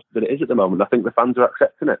roller coaster that it is at the moment. I think the fans are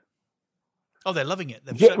accepting it. Oh, they're loving it.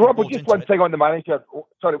 Robert, just one thing on the manager.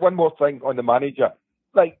 Sorry, one more thing on the manager.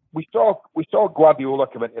 Like we saw Guardiola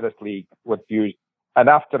come into this league with views, and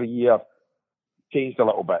after a year, changed a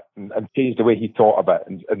little bit and changed the way he thought about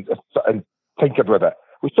it and tinkered with it.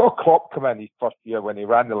 We saw Klopp come in his first year when he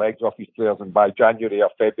ran the legs off his players, and by January or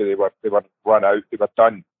February they were run out, they were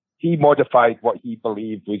done. He modified what he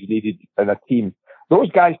believed was needed in a team.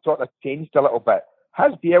 Those guys sort of changed a little bit.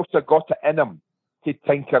 Has Bielsa got it in him to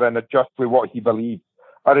tinker and adjust with what he believes?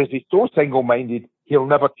 Or is he so single-minded he'll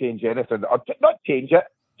never change anything? Or not change it,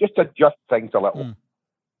 just adjust things a little.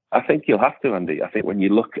 I think he'll have to, Andy. I think when you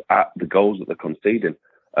look at the goals that they're conceding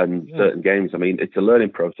and certain games, I mean, it's a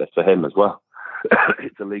learning process for him as well.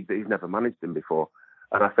 It's a league that he's never managed in before.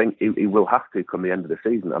 And I think he will have to come the end of the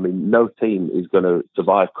season. I mean, no team is going to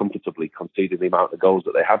survive comfortably conceding the amount of goals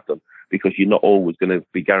that they have done, because you're not always going to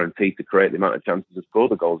be guaranteed to create the amount of chances to score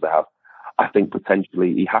the goals they have. I think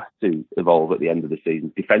potentially he has to evolve at the end of the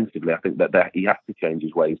season. Defensively, I think that he has to change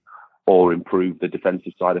his ways or improve the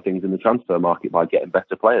defensive side of things in the transfer market by getting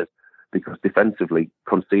better players. Because defensively,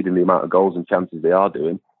 conceding the amount of goals and chances they are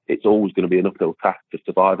doing, it's always going to be an uphill task to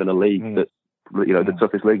survive in a league that's the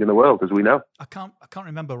toughest league in the world, as we know. I can't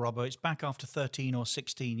remember, Robbo. It's back after 13 or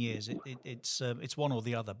 16 years. It's one or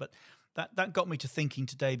the other. But that got me to thinking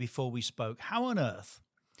today before we spoke. How on earth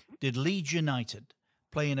did Leeds United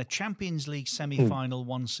play in a Champions League semi-final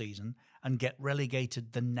one season and get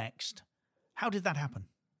relegated the next? How did that happen?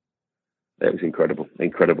 It was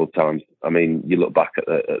incredible times. I mean, you look back at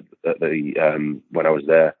the when I was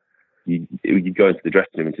there, you'd go into the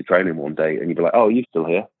dressing room into training one day and you'd be like, "Oh, you still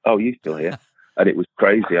here? Oh, you still here?" And it was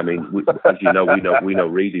crazy. I mean, as you know, we know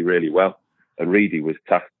Reedy really well, and Reedy was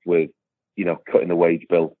tasked with, cutting the wage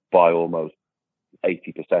bill by almost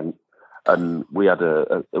 80%. And we had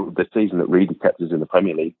the season that Reedy kept us in the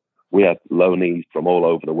Premier League, we had loanees from all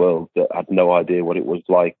over the world that had no idea what it was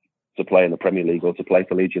like to play in the Premier League or to play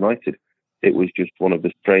for Leeds United. It was just one of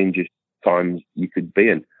the strangest times you could be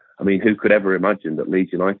in. I mean, who could ever imagine that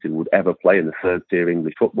Leeds United would ever play in the third tier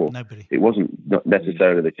English football? Nobody. It wasn't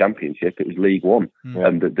necessarily the Championship, it was League One,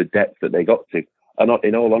 and the depth that they got to. And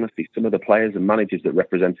in all honesty, some of the players and managers that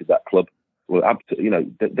represented that club were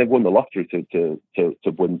absolutely, they've won the lottery to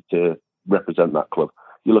represent that club.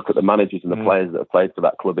 You look at the managers and the players that have played for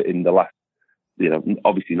that club in the last,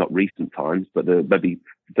 obviously not recent times, but maybe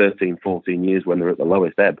 13, 14 years when they're at the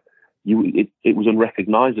lowest ebb. It was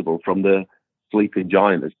unrecognisable from the sleeping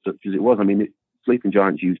giant as such as it was. I mean, sleeping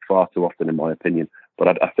giant's used far too often, in my opinion.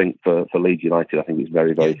 But I think for Leeds United, I think it's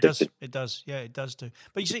very, very fitting. It does. Yeah, it does too.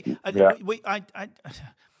 But you see, I'm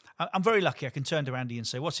very lucky. I can turn to Andy and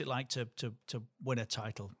say, what's it like to win a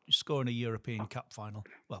title, score in a European Cup final?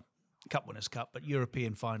 Well, Cup Winners' Cup, but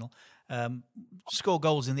European final. Score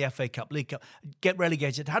goals in the FA Cup, League Cup, get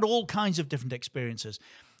relegated. Had all kinds of different experiences.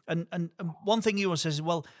 And one thing you always says,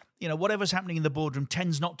 well, whatever's happening in the boardroom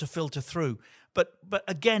tends not to filter through. But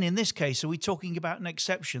again, in this case, are we talking about an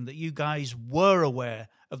exception that you guys were aware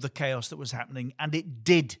of the chaos that was happening and it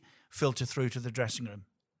did filter through to the dressing room?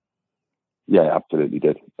 Yeah, absolutely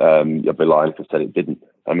did. I'd be lying if I said it didn't.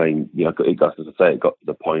 I mean, it got, as I say, it got to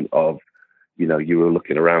the point of, you were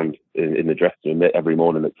looking around in the dressing room every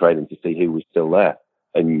morning at training to see who was still there.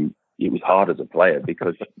 And it was hard as a player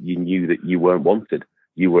because you knew that you weren't wanted.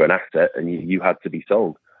 You were an asset and you had to be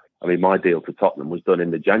sold. I mean, my deal to Tottenham was done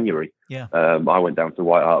in the January. Yeah. I went down to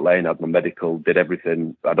White Hart Lane, had my medical, did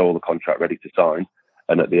everything, had all the contract ready to sign.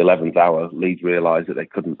 And at the 11th hour, Leeds realised that they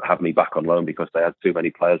couldn't have me back on loan because they had too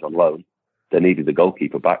many players on loan. They needed the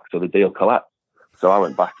goalkeeper back, so the deal collapsed. So I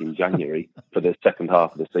went back in January for the second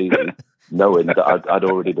half of the season, knowing that I'd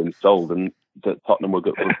already been sold, and that Tottenham were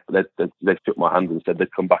good. They shook my hand and said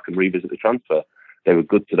they'd come back and revisit the transfer. They were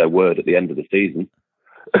good to their word at the end of the season.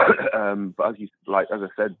 But as I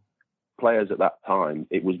said, players at that time,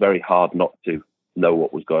 it was very hard not to know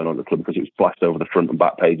what was going on at the club because it was splashed over the front and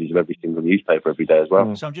back pages of every single newspaper every day as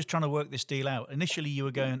well. So I'm just trying to work this deal out. Initially, you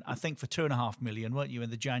were going, I think, for $2.5 million, weren't you, in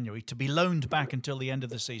the January, to be loaned back until the end of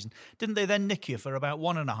the season? Didn't they then nick you for about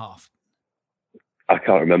 $1.5 million? I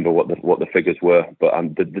can't remember what the figures were, but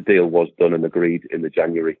the deal was done and agreed in the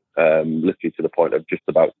January, literally to the point of just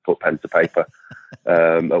about to put pen to paper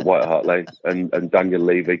at White Hart Lane. And Daniel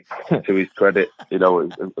Levy, to his credit, you know,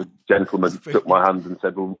 a gentleman took my hand and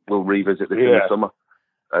said, "We'll revisit this in the summer."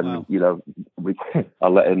 And you know, I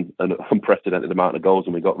let in an unprecedented amount of goals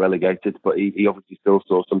and we got relegated. But he obviously still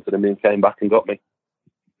saw something in me and came back and got me.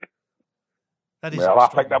 That is I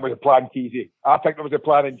think that was a plan, Keezy. I think there was a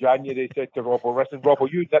plan in January. They said to Robbo, "Listen,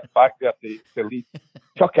 Robbo, you nip back there to Leeds,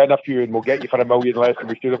 chuck in a few, and we'll get you for $1 million less than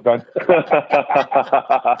we should have done."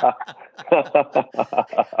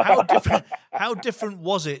 How different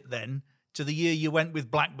was it then to the year you went with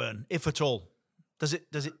Blackburn, if at all? Does it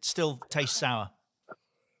still taste sour?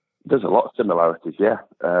 There's a lot of similarities, yeah,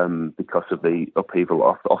 because of the upheaval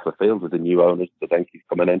off the field with the new owners, the Venky's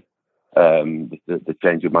coming in. The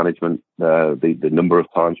change of management, the number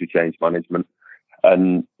of times we changed management,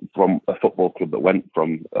 and from a football club that went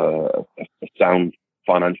from a sound,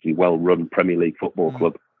 financially well-run Premier League football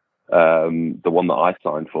club, the one that I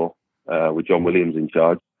signed for, with John Williams in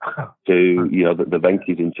charge, to the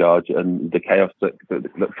Venky's in charge, and the chaos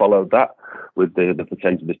that followed that, with the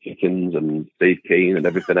potential of the chickens and Steve Keane and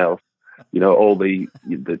everything else, all the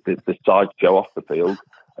sideshow off the field.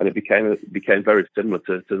 And it became very similar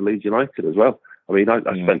to Leeds United as well. I mean, I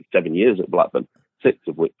spent 7 years at Blackburn, 6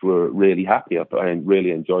 of which were really happy. I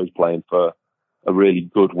really enjoyed playing for a really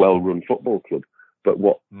good, well-run football club. But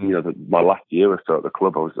my last year or so at the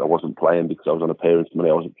club, I wasn't playing because I was on appearance money.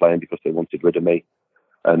 I wasn't playing because they wanted rid of me.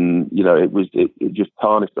 And, it just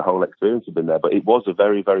tarnished the whole experience of being there. But it was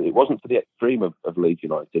it wasn't to the extreme of Leeds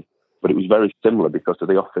United, but it was very similar because of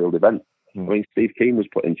the off-field event. I mean, Steve Keane was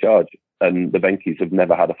put in charge, and the Venky's have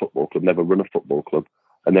never had a football club, never run a football club,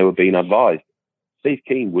 and they were being advised. Steve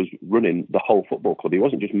Keane was running the whole football club. He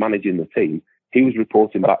wasn't just managing the team. He was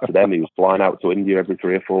reporting back to them. He was flying out to India every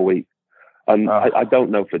 3 or 4 weeks. And I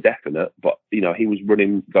don't know for definite, but, he was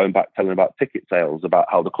going back, telling about ticket sales, about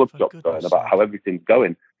how the club job's going, about how everything's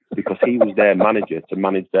going, because he was their manager to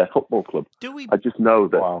manage their football club. I just know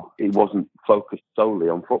that it wasn't focused solely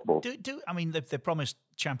on football. I mean, they promised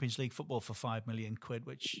Champions League football for £5 million,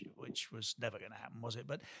 which was never going to happen, was it?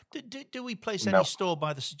 But do we place any store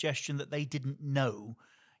by the suggestion that they didn't know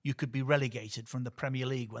you could be relegated from the Premier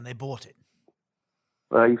League when they bought it?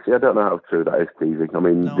 You see, I don't know how true that is, Stevie. I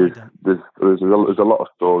mean, there's a lot of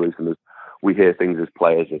stories, and we hear things as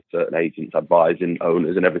players of certain agents advising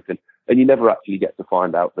owners and everything, and you never actually get to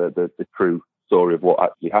find out the true story of what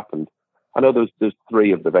actually happened. I know there's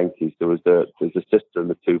 3 of the Venky's. There's the sister and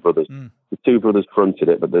the 2 brothers. The 2 brothers fronted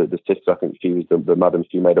it, but the sister, I think she was the madam.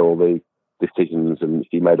 She made all the decisions, and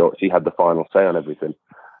she had the final say on everything.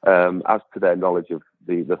 As to their knowledge of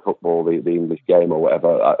the football, the English game or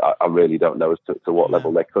whatever, I really don't know as to what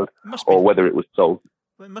level they could, or whether it was sold.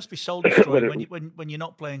 Well, it must be soul destroying when you're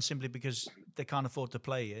not playing simply because they can't afford to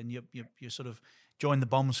play you, and you sort of join the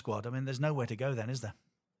bomb squad. I mean, there's nowhere to go then, is there?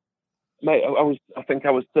 Mate, I think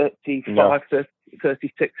I was 35,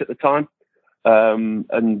 36 at the time,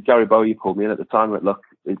 and Gary Bowyer called me in at the time and went, "Look,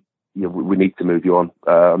 we need to move you on.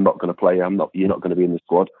 I'm not going to play. You're not going to be in the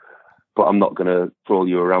squad, but I'm not going to throw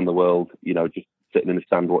you around the world, just sitting in the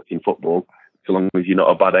stand watching football, so long as you're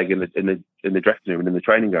not a bad egg in the dressing room and in the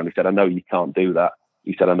training ground." He said, "I know you can't do that."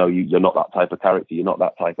 He said, "I know you're not that type of character. You're not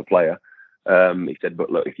that type of player." He said,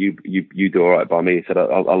 "But look, if you do all right by me," he said,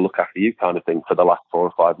 I'll look after you," kind of thing, for the last 4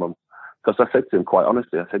 or 5 months. Because I said to him quite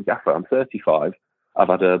honestly, I said, "Gaffer, I'm 35. I've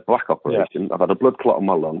had a back operation. Yeah. I've had a blood clot on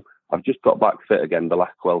my lung. I've just got back fit again the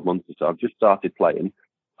last 12 months or so. I've just started playing.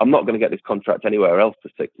 I'm not going to get this contract anywhere else for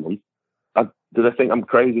 6 months. Do they think I'm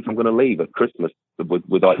crazy if I'm going to leave at Christmas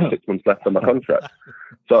with like 6 months left on my contract?"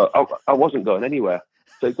 So I wasn't going anywhere.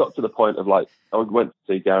 So it got to the point of I went to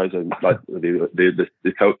see Gary's and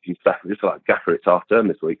the coaching staff were just like, "Gaffer, it's half term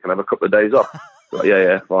this week. Can I have a couple of days off?" Like,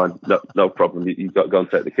 yeah, fine, no problem. You've got to go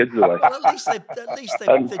and take the kids away. Well, at least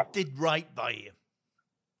they did right by you.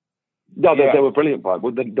 No, they were brilliant by.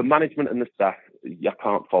 Well, the management and the staff, you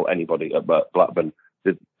can't fault anybody at Blackburn.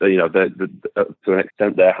 To an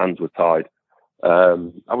extent, their hands were tied. I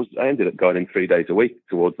ended up going in 3 days a week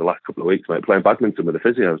towards the last couple of weeks, mate, playing badminton with the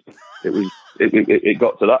physios. It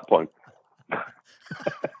got to that point.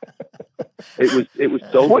 It was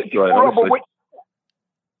so destroying.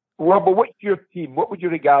 Robbo, what's your team? What would you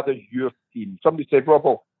regard as your team? Somebody said,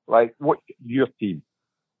 "Robbo, what's your team?"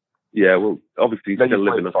 Yeah, well, obviously still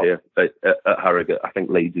living up here at Harrogate. I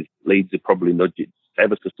think Leeds are probably nudged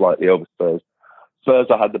ever so slightly over Spurs.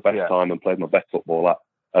 Spurs, I had the best time and played my best football at,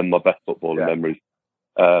 and my best footballing memories.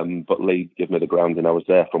 But Leeds gave me the ground, and I was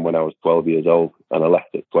there from when I was 12 years old, and I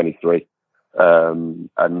left at 23.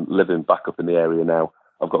 And living back up in the area now,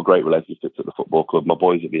 I've got great relationships at the football club. My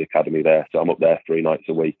boys at the academy there, so I'm up there 3 nights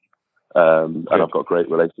a week. And I've got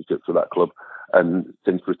great relationships with that club. And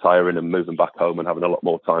since retiring and moving back home and having a lot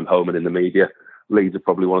more time home and in the media, Leeds are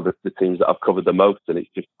probably one of the teams that I've covered the most, and it's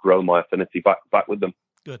just grown my affinity back with them.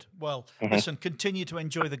 Good. Well, listen, continue to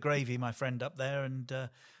enjoy the gravy, my friend, up there, and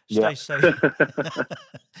stay safe. I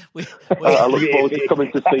look forward to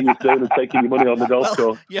coming to see you soon and taking your money on the golf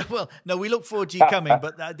course. Yeah, well, no, we look forward to you coming,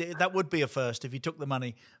 but that would be a first if you took the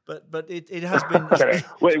money. But it has been.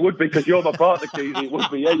 Well, it would be because you're my partner, Keezy. It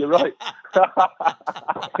would be. Yeah, you're right.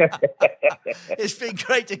 It's been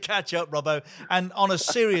great to catch up, Robbo. And on a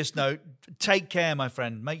serious note, take care, my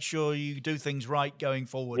friend. Make sure you do things right going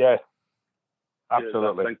forward. Yeah.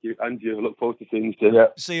 Absolutely. Thank you. And you. Look forward to seeing you soon. Yeah.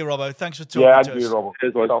 See you, Robbo. Thanks for talking to us. Yeah, and you, Robbo.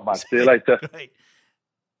 Cheers, man. See you later. Great.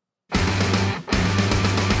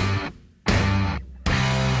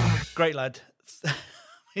 Great lad.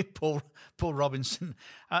 Paul Robinson.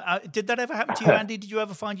 Did that ever happen to you, Andy? Did you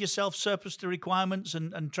ever find yourself surplus to requirements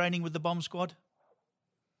and training with the bomb squad?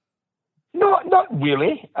 No, not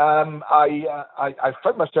really. I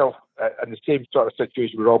found myself in the same sort of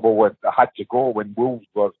situation with Robbo when I had to go when Wolves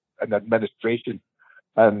were in administration,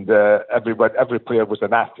 and every player was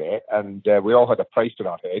an asset, and we all had a price on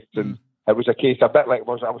our heads, and it was a case a bit like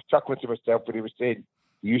I was chuckling to myself when he was saying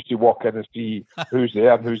you used to walk in and see who's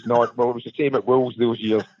there and who's not. Well, it was the same at Wolves those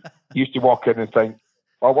years. You used to walk in and think,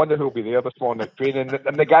 well, I wonder who'll be there this morning at training,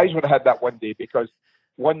 and the guys would have had that one day, because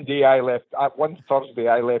one Thursday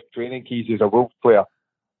I left training keys as a Wolves player,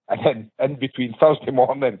 and then in between Thursday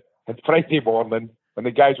morning and Friday morning, when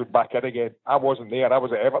the guys were back in again, I wasn't there. I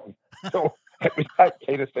was at Everton. So it was that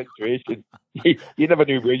kind of situation. You never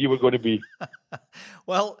knew where you were going to be.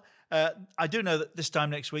 Well, I do know that this time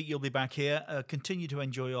next week you'll be back here. Continue to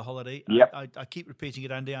enjoy your holiday. Yep. I keep repeating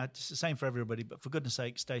it, Andy. It's the same for everybody, but for goodness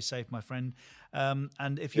sake, stay safe, my friend.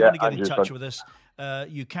 And if you want to get in touch with us,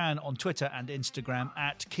 you can on Twitter and Instagram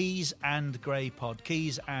at Keys and Gray Pod.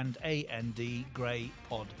 Keys and AND Gray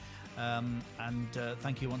Pod. And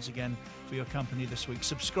thank you once again for your company this week.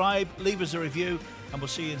 Subscribe, leave us a review, and we'll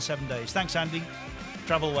see you in 7 days. Thanks, Andy.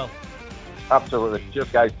 Travel well. Absolutely. Cheers,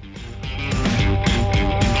 guys.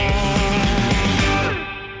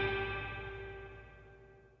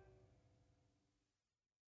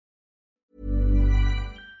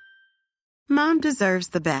 Mom deserves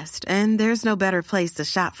the best, and there's no better place to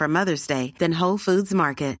shop for Mother's Day than Whole Foods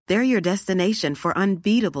Market. They're your destination for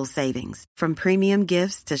unbeatable savings, from premium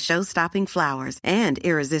gifts to show-stopping flowers and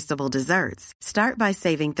irresistible desserts. Start by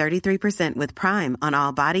saving 33% with Prime on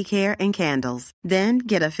all body care and candles. Then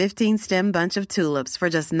get a 15-stem bunch of tulips for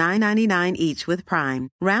just $9.99 each with Prime.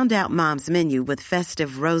 Round out Mom's menu with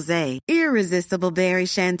festive rosé, irresistible berry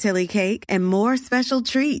chantilly cake, and more special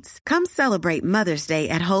treats. Come celebrate Mother's Day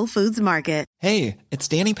at Whole Foods Market. Hey, it's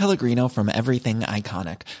Danny Pellegrino from Everything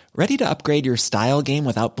Iconic. Ready to upgrade your style game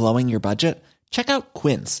without blowing your budget? Check out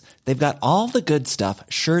Quince. They've got all the good stuff,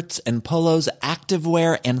 shirts and polos,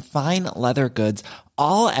 activewear, and fine leather goods,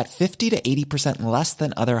 all at 50 to 80% less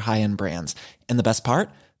than other high-end brands. And the best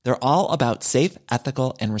part? They're all about safe,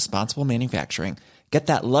 ethical, and responsible manufacturing. Get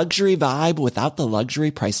that luxury vibe without the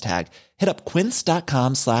luxury price tag. Hit up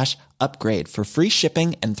quince.com/upgrade for free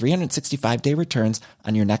shipping and 365-day returns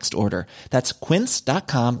on your next order. That's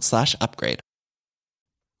quince.com/upgrade.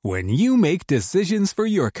 When you make decisions for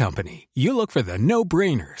your company, you look for the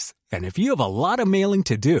no-brainers. And if you have a lot of mailing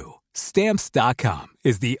to do, Stamps.com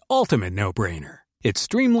is the ultimate no-brainer. It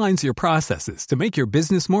streamlines your processes to make your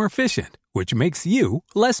business more efficient, which makes you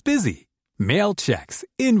less busy. Mail checks,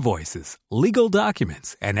 invoices, legal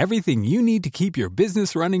documents, and everything you need to keep your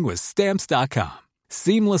business running with Stamps.com.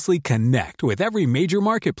 Seamlessly connect with every major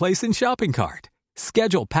marketplace and shopping cart.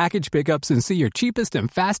 Schedule package pickups and see your cheapest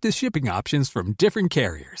and fastest shipping options from different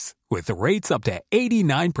carriers. With rates up to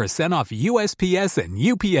 89% off USPS and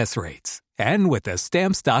UPS rates. And with the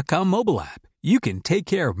Stamps.com mobile app, you can take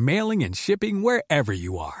care of mailing and shipping wherever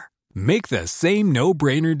you are. Make the same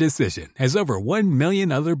no-brainer decision as over 1 million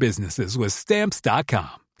other businesses with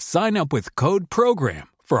Stamps.com. Sign up with code PROGRAM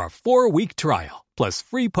for a 4-week trial, plus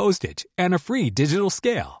free postage and a free digital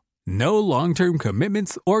scale. No long-term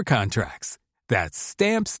commitments or contracts. That's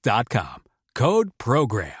Stamps.com. Code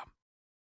PROGRAM.